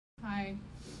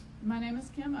My name is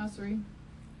Kim Ussery,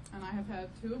 and I have had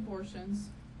 2 abortions,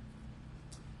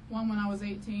 one when I was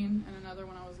 18 and another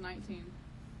when I was 19,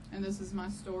 and this is my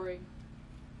story.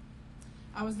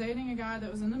 I was dating a guy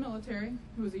that was in the military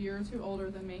who was a year or 2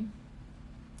 older than me.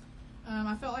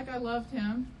 I felt like I loved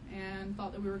him and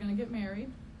thought that we were going to get married.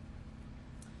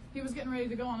 He was getting ready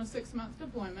to go on a 6-month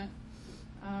deployment,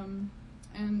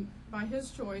 and by his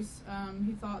choice,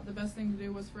 he thought the best thing to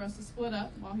do was for us to split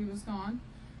up while he was gone,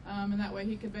 and that way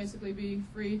he could basically be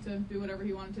free to do whatever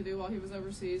he wanted to do while he was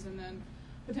overseas, and then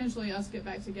potentially us get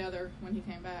back together when he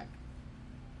came back.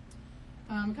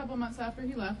 A couple months after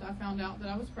he left, I found out that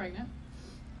I was pregnant,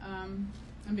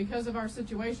 and because of our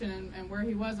situation and where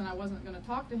he was, and I wasn't going to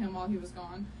talk to him while he was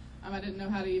gone, I didn't know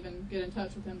how to even get in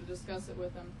touch with him to discuss it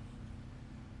with him.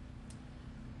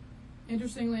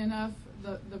 Interestingly enough,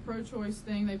 the pro-choice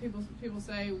thing, people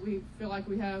say we feel like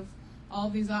we have all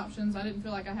of these options. I didn't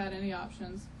feel like I had any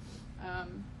options.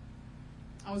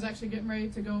 I was actually getting ready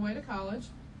to go away to college,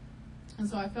 and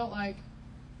so I felt like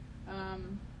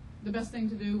the best thing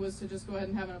to do was to just go ahead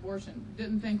and have an abortion.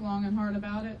 Didn't think long and hard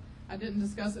about it. I didn't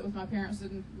discuss it with my parents,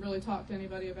 didn't really talk to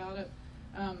anybody about it.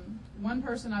 One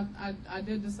person I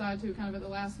did decide to kind of at the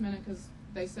last minute, because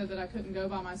they said that I couldn't go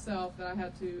by myself, that I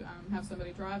had to have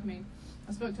somebody drive me.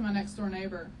 I spoke to my next door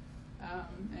neighbor,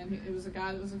 and it was a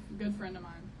guy that was a good friend of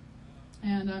mine.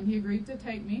 And he agreed to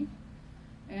take me.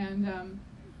 And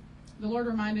the Lord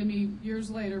reminded me years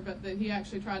later, but that he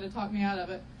actually tried to talk me out of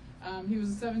it. He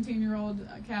was a 17-year-old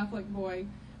Catholic boy,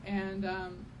 and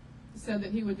said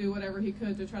that he would do whatever he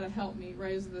could to try to help me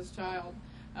raise this child,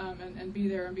 and be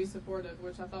there and be supportive,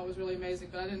 which I thought was really amazing.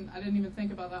 But I didn't even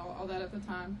think about all that at the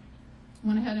time.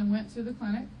 Went ahead and went to the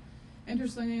clinic.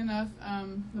 Interestingly enough,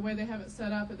 the way they have it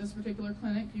set up at this particular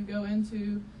clinic, you go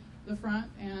into the front,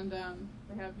 and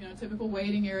they have a typical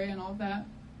waiting area and all of that.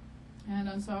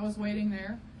 And so I was waiting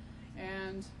there,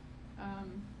 and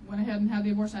went ahead and had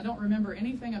the abortion. I don't remember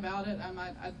anything about it.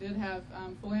 I did have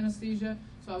full anesthesia,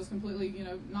 so I was completely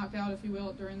knocked out, if you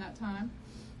will, during that time.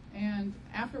 And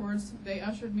afterwards, they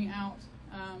ushered me out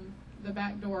the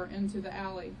back door into the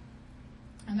alley.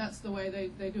 And that's the way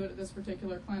they do it at this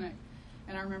particular clinic.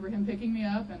 And I remember him picking me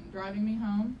up and driving me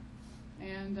home,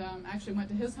 and actually went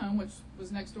to his home, which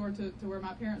was next door to where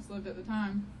my parents lived at the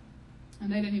time.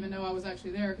 And they didn't even know I was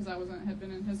actually there, because I had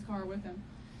been in his car with him.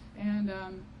 And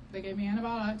they gave me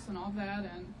antibiotics and all of that.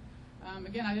 And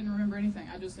again, I didn't remember anything.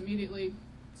 I just immediately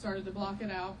started to block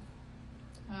it out.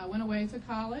 Went away to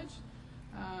college,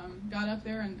 got up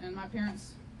there, and my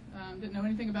parents didn't know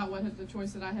anything about the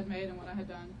choice that I had made and what I had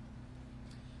done.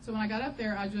 So when I got up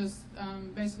there, I just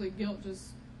basically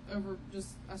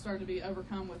I started to be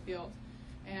overcome with guilt.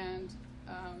 And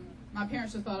my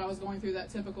parents just thought I was going through that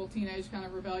typical teenage kind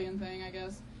of rebellion thing, I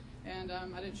guess. And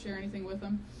I didn't share anything with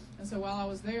them. And so while I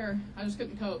was there, I just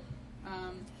couldn't cope.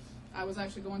 I was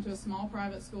actually going to a small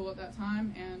private school at that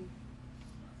time, and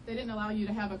they didn't allow you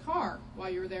to have a car while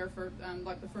you were there for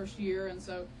like the first year. And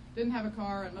so didn't have a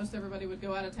car, and most everybody would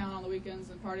go out of town on the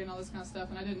weekends and party and all this kind of stuff.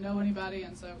 And I didn't know anybody,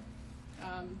 and so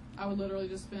I would literally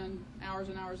just spend hours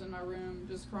and hours in my room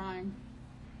just crying.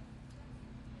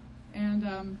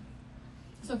 And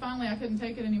so finally I couldn't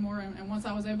take it anymore, and once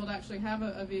I was able to actually have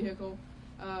a vehicle,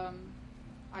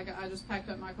 I just packed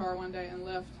up my car one day and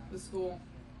left the school.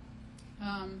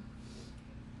 I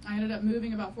ended up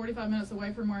moving about 45 minutes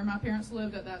away from where my parents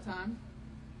lived at that time,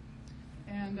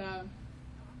 and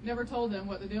never told them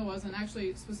what the deal was, and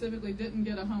actually specifically didn't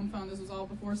get a home phone. This was all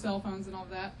before cell phones and all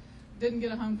that. Didn't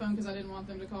get a home phone because I didn't want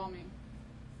them to call me.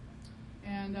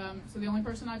 And so the only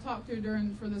person I talked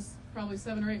to for this probably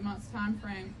 7 or 8 months time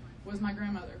frame was my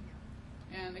grandmother.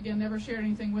 And again, never shared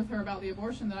anything with her about the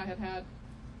abortion that I had had,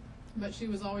 but she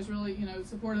was always really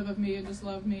supportive of me and just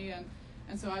loved me.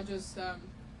 And so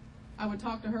I would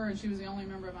talk to her, and she was the only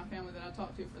member of my family that I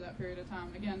talked to for that period of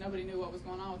time. Again, nobody knew what was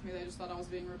going on with me. They just thought I was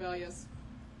being rebellious.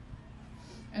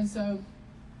 And so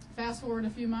fast forward a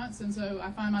few months, and so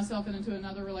I find myself into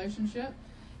another relationship,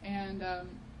 and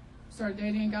started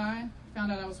dating a guy, found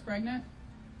out I was pregnant,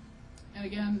 and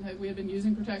again, we had been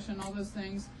using protection and all those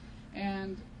things,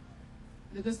 and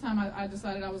at this time I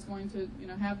decided I was going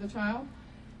to have the child,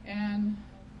 and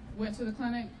went to the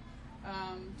clinic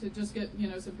to just get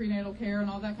some prenatal care and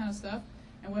all that kind of stuff.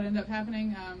 And what ended up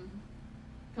happening,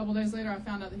 a couple days later, I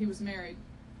found out that he was married,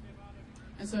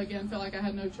 and so again, felt like I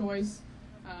had no choice.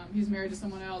 He's married to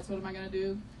someone else. What am I going to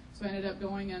do? So I ended up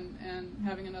going and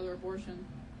having another abortion.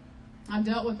 I've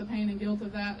dealt with the pain and guilt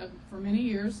of that for many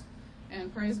years,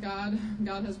 and praise God,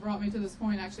 God has brought me to this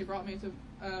point. Actually brought me to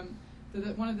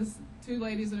one of the 2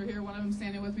 ladies that are here. One of them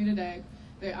standing with me today.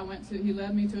 He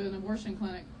led me to an abortion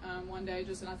clinic one day,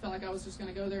 and I felt like I was just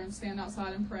going to go there and stand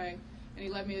outside and pray. And he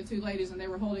led me to two ladies, and they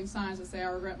were holding signs that say, "I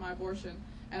regret my abortion."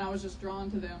 And I was just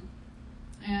drawn to them.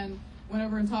 And went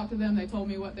over and talked to them. They told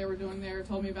me what they were doing there,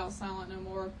 told me about Silent No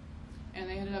More. And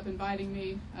they ended up inviting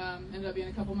me, ended up being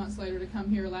a couple months later, to come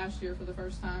here last year for the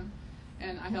first time.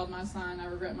 And I held my sign, "I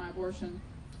regret my abortion."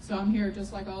 So I'm here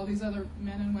just like all these other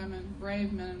men and women,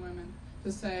 brave men and women,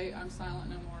 to say I'm silent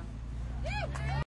no more.